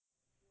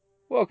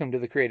Welcome to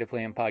the Creative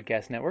Plan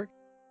Podcast Network.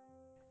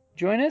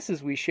 Join us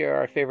as we share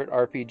our favorite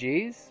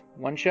RPGs,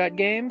 one-shot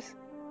games,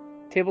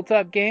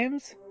 tabletop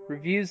games,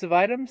 reviews of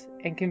items,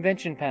 and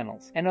convention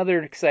panels, and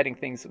other exciting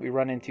things that we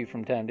run into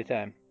from time to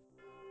time.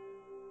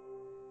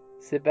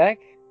 Sit back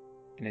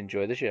and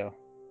enjoy the show.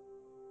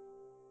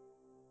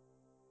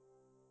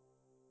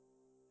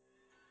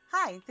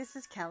 Hi, this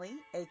is Kelly,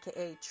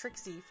 aka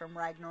Trixie from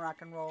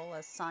Ragnarok and Roll,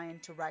 a Scion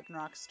to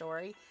Ragnarok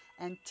story,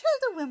 and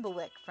Tilda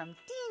Wimblewick from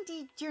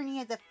D&D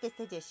Journey of the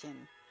 5th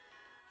Edition.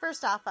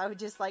 First off, I would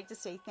just like to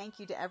say thank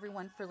you to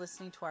everyone for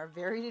listening to our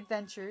varied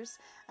adventures,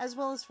 as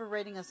well as for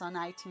rating us on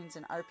iTunes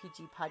and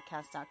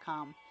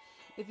rpgpodcast.com.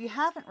 If you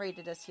haven't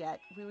rated us yet,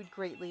 we would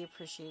greatly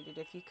appreciate it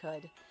if you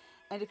could.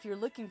 And if you're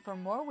looking for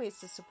more ways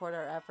to support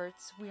our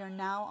efforts, we are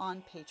now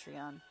on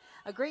Patreon,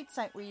 a great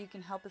site where you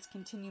can help us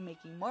continue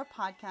making more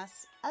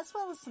podcasts, as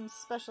well as some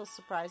special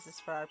surprises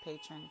for our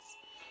patrons.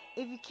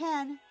 If you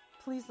can,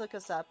 please look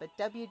us up at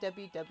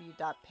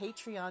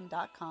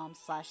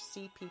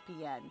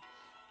www.patreon.com/cppn.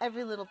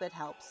 Every little bit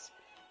helps.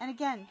 And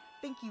again,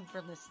 thank you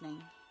for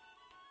listening.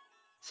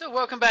 So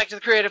welcome back to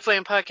the Creative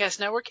Flame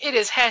Podcast Network. It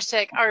is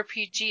hashtag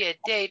RPG a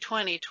Day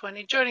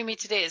 2020. Joining me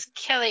today is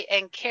Kelly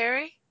and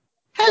Carrie.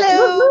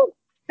 Hello!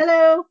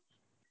 Hello.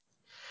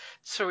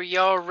 So are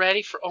y'all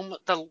ready for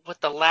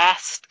the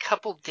last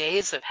couple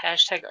days of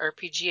hashtag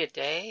RPG a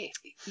Day?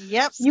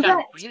 Yep,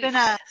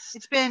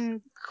 it's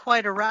been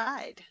quite a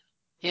ride.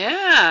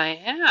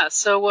 Yeah.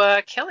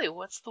 So Kelly,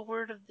 what's the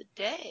word of the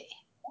day?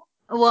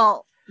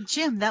 Well,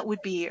 Jim, that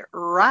would be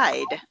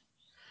ride.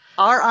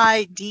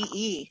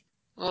 R-I-D-E.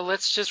 Well,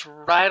 let's just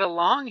ride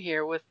along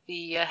here with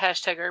the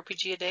hashtag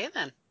RPG a Day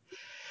then.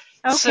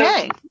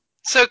 Okay.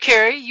 So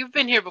Carrie, you've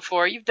been here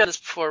before. You've done this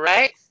before,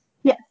 right?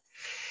 Yes.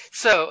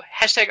 So,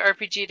 hashtag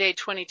RPG Day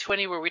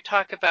 2020, where we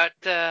talk about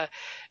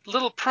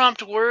little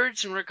prompt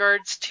words in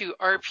regards to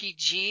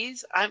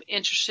RPGs. I'm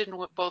interested in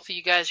what both of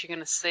you guys are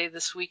going to say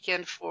this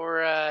weekend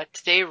for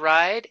today,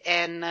 Ride,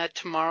 and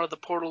tomorrow, the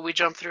portal we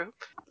jump through.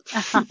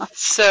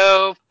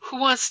 So, who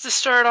wants to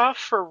start off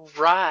for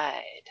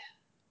Ride?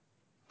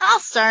 I'll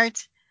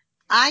start.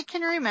 I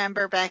can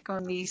remember back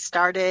when we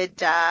started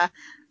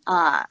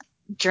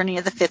Journey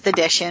of the 5th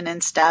Edition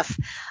and stuff.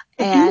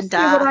 You see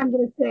what I'm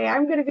going to say.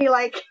 I'm going to be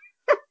like...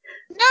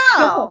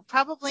 No,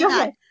 probably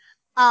not.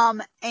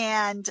 My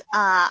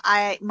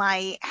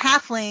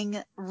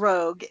halfling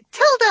rogue,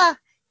 Tilda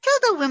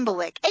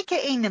Wimblewick,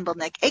 aka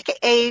Nimbleneck,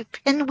 aka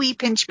Pinwee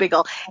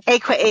Pinchbiggle,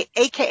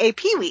 aka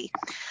Peewee.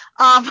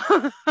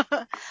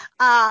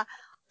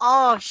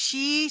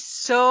 She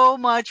so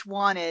much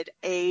wanted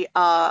a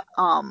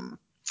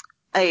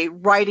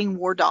riding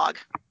war dog.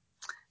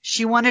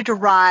 She wanted to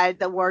ride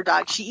the war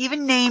dog. She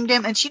even named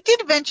him, and she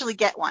did eventually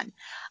get one.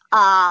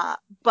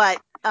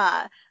 But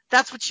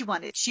that's what she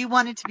wanted. She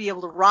wanted to be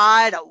able to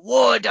ride a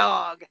war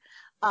dog.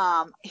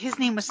 His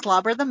name was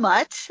Slobber the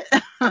Mutt.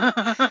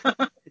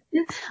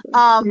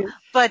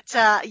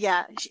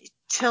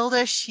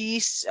 Tilda,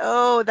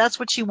 that's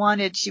what she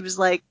wanted. She was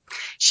like,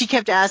 she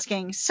kept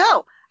asking,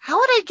 so how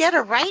would I get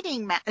a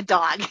riding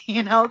dog?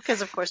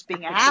 Because of course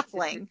being a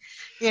halfling,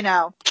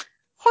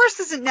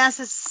 horse isn't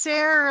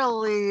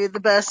necessarily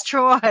the best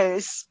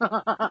choice.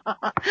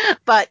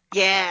 But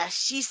yeah,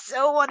 she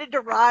so wanted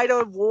to ride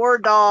a war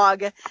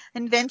dog.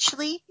 And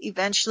eventually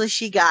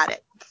she got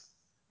it.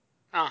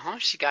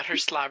 She got her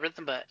Slobber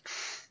the Mutt.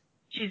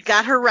 She's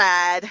got her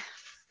ride.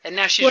 And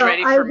now she's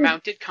ready for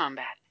mounted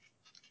combat.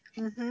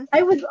 Mm-hmm.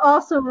 I was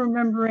also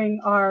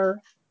remembering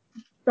our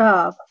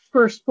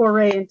first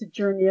foray into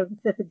Journey of the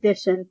 5th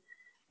Edition.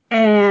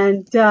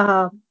 And,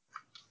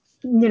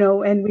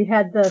 and we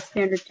had the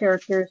standard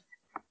characters.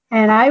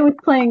 And I was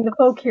playing the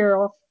folk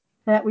hero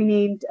that we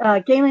named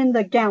Galen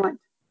the Gallant.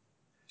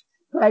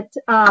 But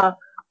I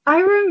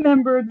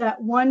remember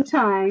that one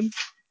time,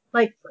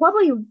 like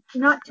probably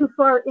not too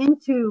far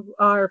into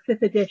our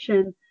 5th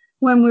edition,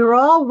 when we were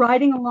all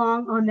riding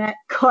along on that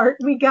cart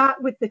we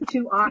got with the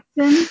 2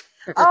 oxen.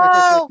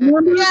 Oh,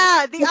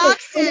 yeah, the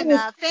oxen,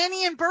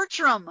 Fanny and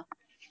Bertram.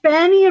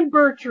 Fanny and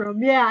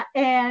Bertram, yeah.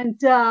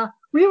 And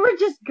we were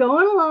just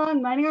going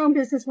along, minding our own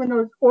business when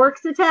those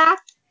orcs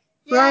attacked.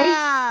 Yeah.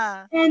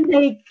 Right? And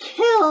they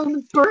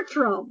killed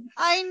Bertram.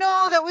 I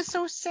know, that was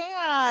so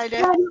sad.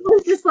 And it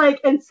was just like,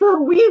 and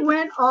so we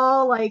went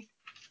all like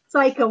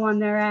psycho on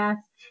their ass.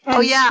 And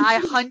I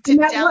hunted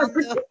down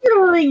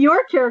particularly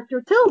your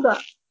character, Tilda.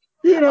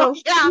 Yeah.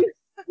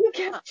 You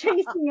kept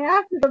chasing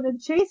after them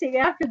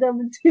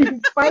until you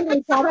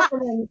finally caught up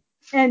with them.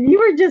 And you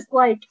were just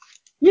like,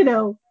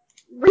 read.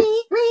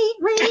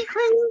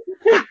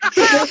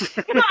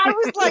 I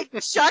was like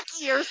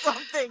Chucky or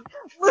something,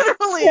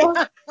 literally.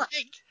 Yeah.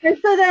 And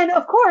so then,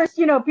 of course,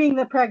 being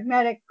the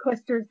pragmatic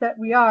quisters that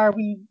we are,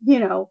 we,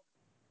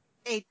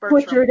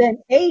 butchered and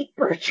ate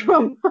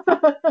Bertram.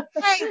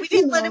 Right, we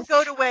didn't let him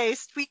go to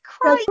waste. We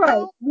cried. That's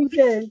right, we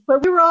did.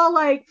 But we were all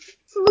like,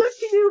 salute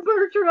to you,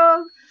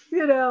 Bertram,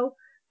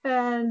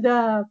 and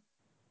I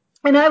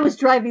was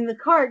driving the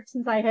cart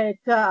since I had,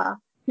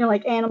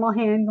 like animal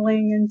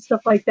handling and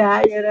stuff like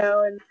that,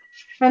 and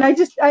And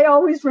I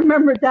always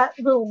remembered that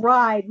little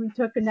ride we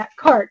took in that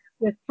cart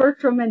with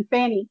Bertram and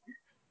Fanny.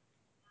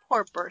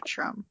 Poor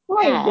Bertram.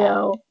 I Aw.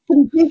 know.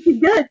 He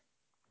did good.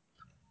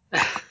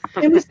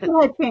 And we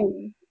still had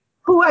Fanny,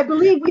 who I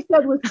believe we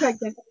said was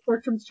pregnant,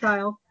 Bertram's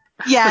child.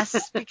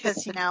 Yes,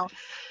 because,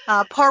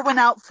 pour one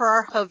out for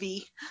our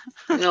hubby.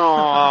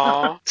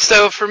 Aww.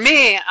 So for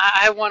me,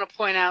 I want to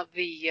point out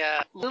the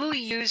little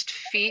used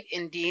feat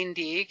in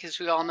D&D, because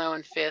we all know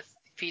in 5th,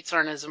 feats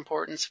aren't as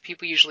important, so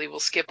people usually will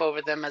skip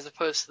over them as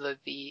opposed to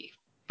the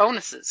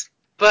bonuses.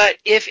 But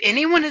if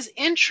anyone is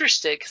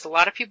interested, because a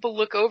lot of people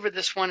look over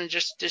this one and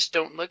just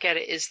don't look at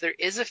it, there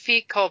is a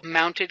feat called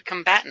Mounted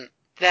Combatant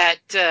that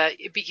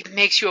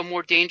makes you a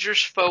more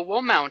dangerous foe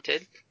while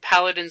mounted.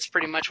 Paladins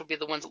pretty much will be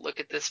the ones that look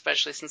at this,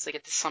 especially since they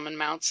get to summon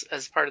mounts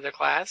as part of their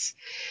class.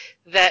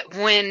 That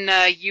when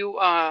you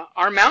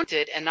are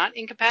mounted and not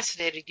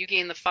incapacitated, you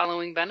gain the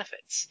following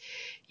benefits.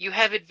 You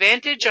have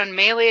advantage on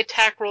melee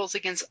attack rolls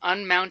against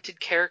unmounted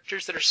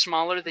characters that are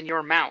smaller than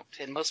your mount.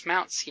 And most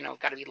mounts,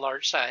 got to be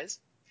large size.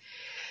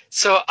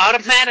 So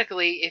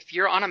automatically, if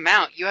you're on a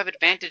mount, you have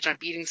advantage on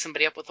beating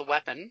somebody up with a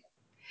weapon.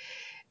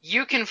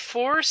 You can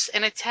force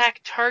an attack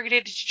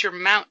targeted at your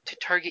mount to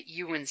target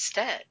you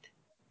instead.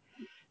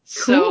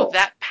 So Cool.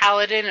 that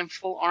paladin in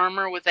full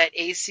armor with that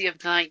AC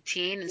of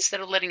 19, instead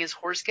of letting his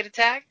horse get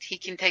attacked, he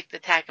can take the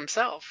attack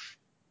himself.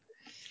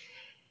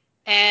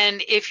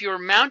 And if your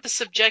mount is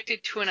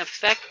subjected to an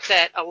effect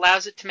that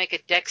allows it to make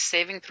a dex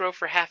saving throw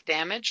for half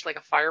damage, like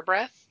a fire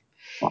breath,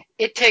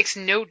 it takes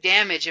no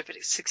damage if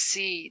it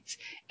succeeds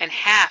and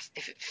half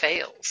if it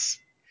fails.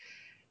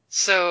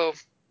 So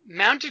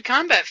mounted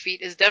combat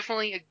feat is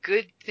definitely a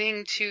good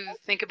thing to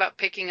think about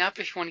picking up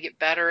if you want to get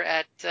better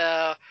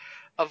at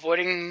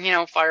avoiding,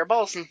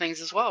 fireballs and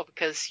things as well,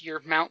 because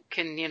your mount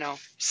can,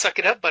 suck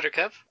it up,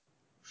 Buttercup.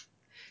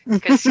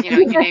 Because,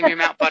 you name your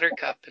mount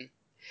Buttercup, and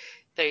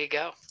there you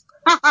go.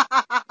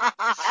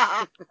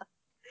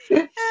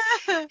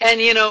 And,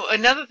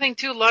 another thing,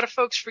 too, a lot of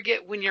folks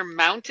forget when you're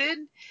mounted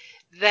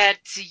that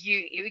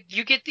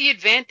you get the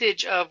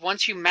advantage of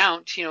once you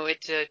mount,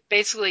 it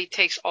basically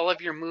takes all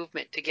of your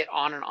movement to get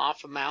on and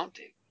off a mount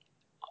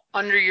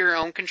under your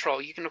own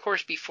control. You can, of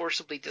course, be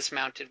forcibly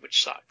dismounted,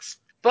 which sucks.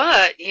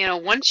 But,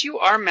 once you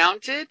are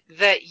mounted,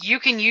 that you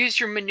can use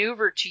your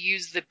maneuver to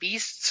use the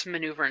beast's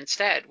maneuver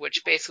instead,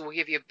 which basically will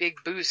give you a big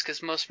boost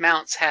because most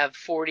mounts have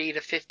 40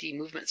 to 50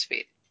 movement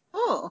speed.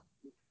 Oh,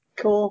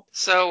 cool.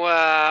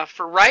 So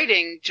for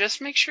riding,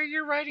 just make sure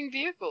you're riding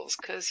vehicles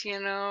because,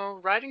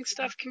 riding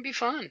stuff can be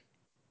fun.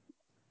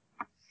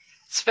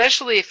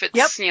 Especially if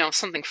it's,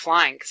 something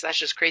flying, because that's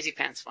just crazy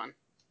pants fun.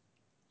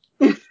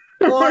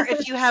 or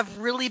if you have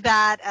really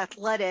bad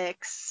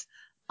athletics,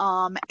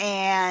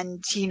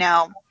 and,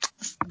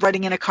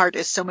 riding in a cart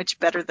is so much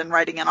better than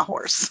riding on a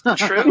horse.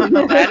 True.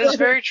 That is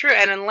very true.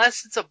 And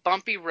unless it's a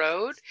bumpy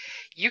road,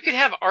 you could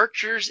have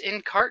archers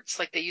in carts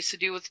like they used to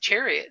do with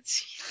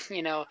chariots.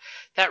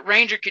 That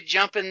ranger could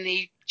jump in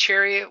the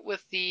chariot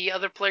with the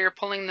other player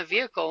pulling the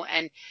vehicle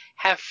and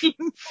have free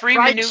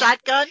maneuvers.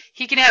 Shotgun?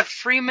 He can have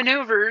free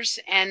maneuvers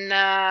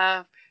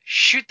and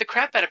shoot the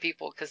crap out of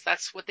people because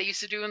that's what they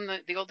used to do in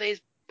the old days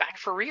back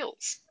for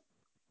reals.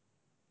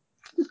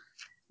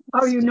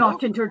 Are you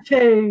not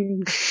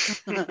entertained?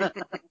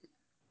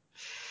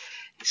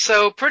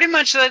 So pretty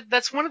much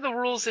that's one of the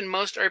rules in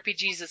most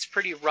RPGs that's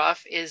pretty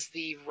rough is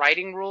the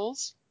writing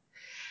rules.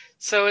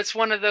 So it's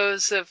one of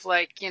those of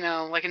like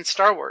in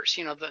Star Wars,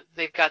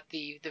 they've got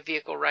the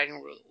vehicle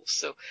riding rules.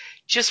 So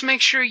just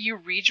make sure you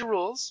read your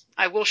rules.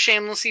 I will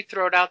shamelessly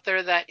throw it out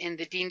there that in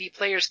the D&D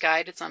Player's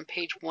Guide, it's on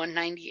page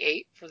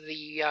 198 for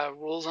the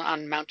rules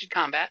on mounted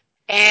combat.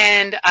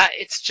 And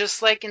it's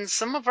just like in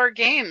some of our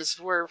games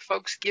where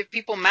folks give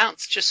people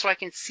mounts just so I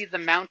can see the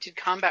mounted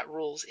combat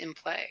rules in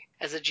play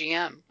as a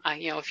GM.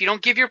 If you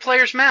don't give your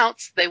players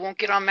mounts, they won't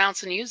get on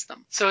mounts and use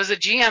them. So as a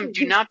GM,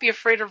 do not be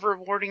afraid of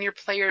rewarding your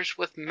players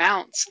with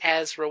mounts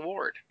as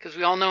reward. Because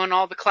we all know in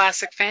all the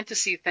classic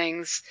fantasy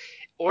things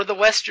or the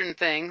Western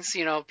things,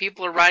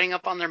 people are riding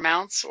up on their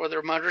mounts or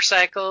their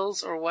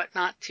motorcycles or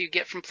whatnot to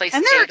get from place A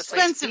to place B. And they're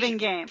expensive in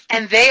game.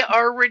 And they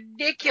are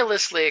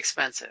ridiculously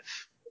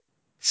expensive.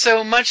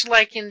 So much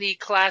like in the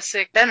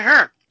classic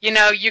Ben-Hur,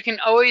 you can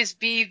always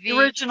be the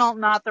original,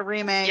 not the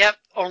remake. Yep,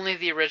 only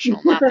the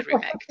original, not the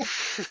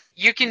remake.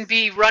 You can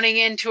be running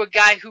into a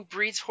guy who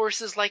breeds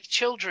horses like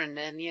children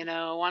and,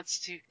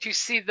 wants to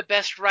see the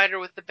best rider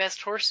with the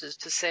best horses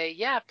to say,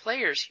 yeah,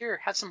 players,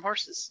 here, have some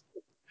horses.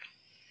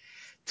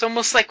 It's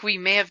almost like we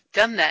may have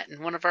done that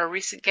in one of our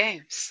recent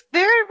games.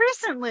 Very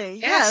recently,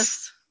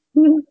 yes.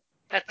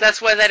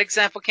 That's why that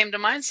example came to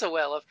mind so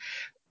well of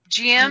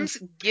GMs,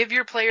 give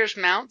your players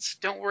mounts.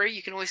 Don't worry,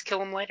 you can always kill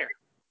them later.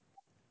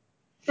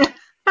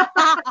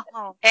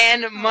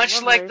 And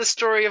much like the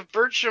story of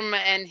Bertram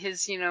and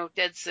his,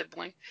 dead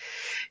sibling,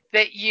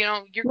 that,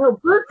 you're... No,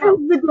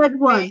 Bertram's the dead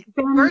one.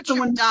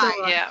 Bertram died.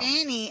 Yeah.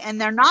 Fanny,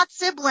 and they're not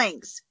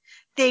siblings.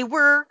 They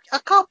were a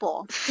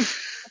couple.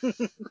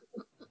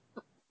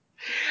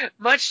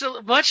 Much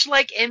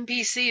like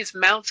NPCs,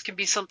 mounts can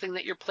be something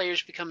that your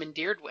players become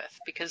endeared with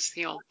because,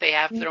 they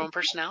have their own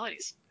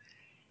personalities.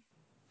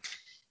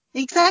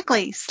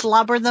 Exactly.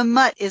 Slobber the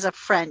Mutt is a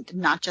friend,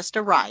 not just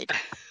a ride.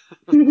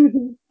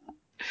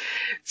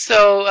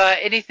 So,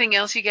 anything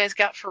else you guys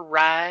got for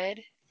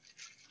ride?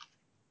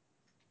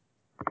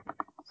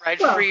 Ride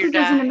Well, free or who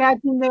doesn't die?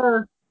 imagine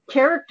their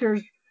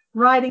characters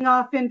riding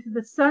off into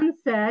the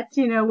sunset,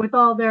 with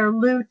all their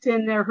loot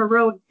and their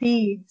heroic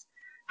deeds,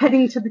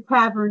 heading to the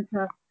tavern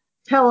to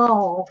tell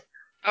all.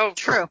 Oh,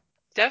 True.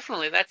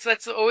 definitely.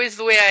 That's always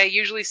the way I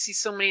usually see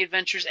so many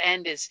adventures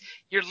end is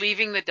you're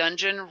leaving the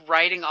dungeon,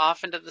 riding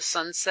off into the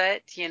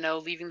sunset,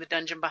 leaving the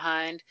dungeon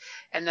behind.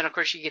 And then, of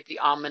course, you get the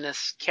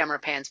ominous camera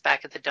pans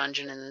back at the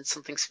dungeon, and then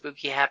something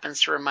spooky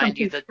happens to remind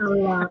you that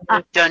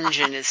the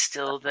dungeon is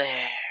still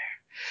there.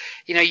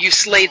 You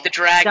slayed the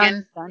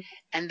dragon,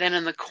 and then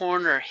in the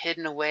corner,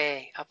 hidden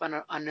away up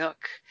on a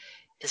nook,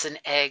 is an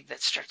egg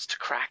that starts to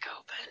crack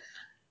open.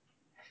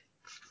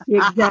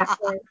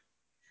 Exactly.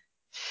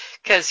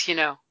 Because,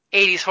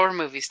 80s horror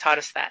movies taught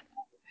us that.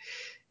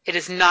 It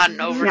is not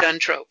an overdone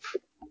trope.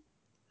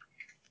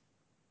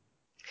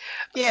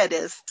 Yeah, it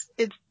is.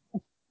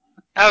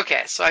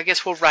 Okay, so I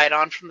guess we'll ride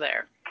on from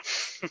there.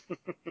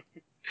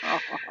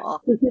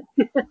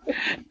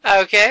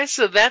 Okay,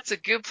 so that's a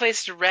good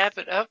place to wrap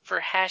it up for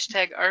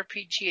hashtag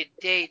RPG a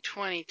Day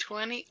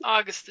 2020,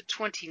 August the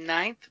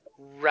 29th.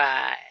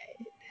 Ride.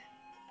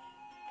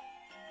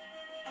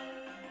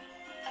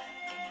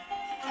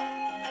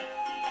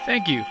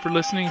 Thank you for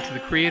listening to the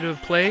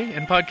Creative Play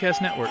and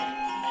Podcast Network.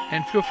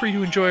 And feel free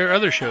to enjoy our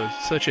other shows,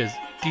 such as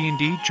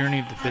D&D Journey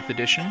of the 5th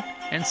Edition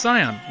and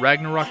Scion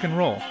Ragnarok and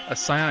Roll, a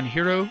Scion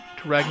hero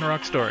to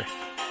Ragnarok story.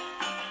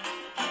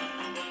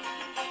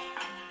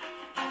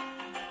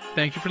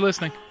 Thank you for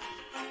listening.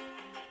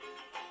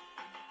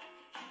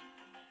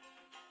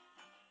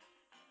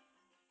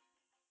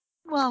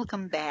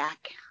 Welcome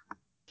back.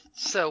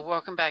 So,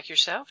 welcome back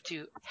yourself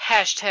to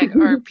hashtag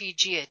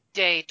RPG a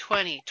Day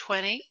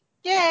 2020.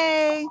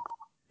 Yay!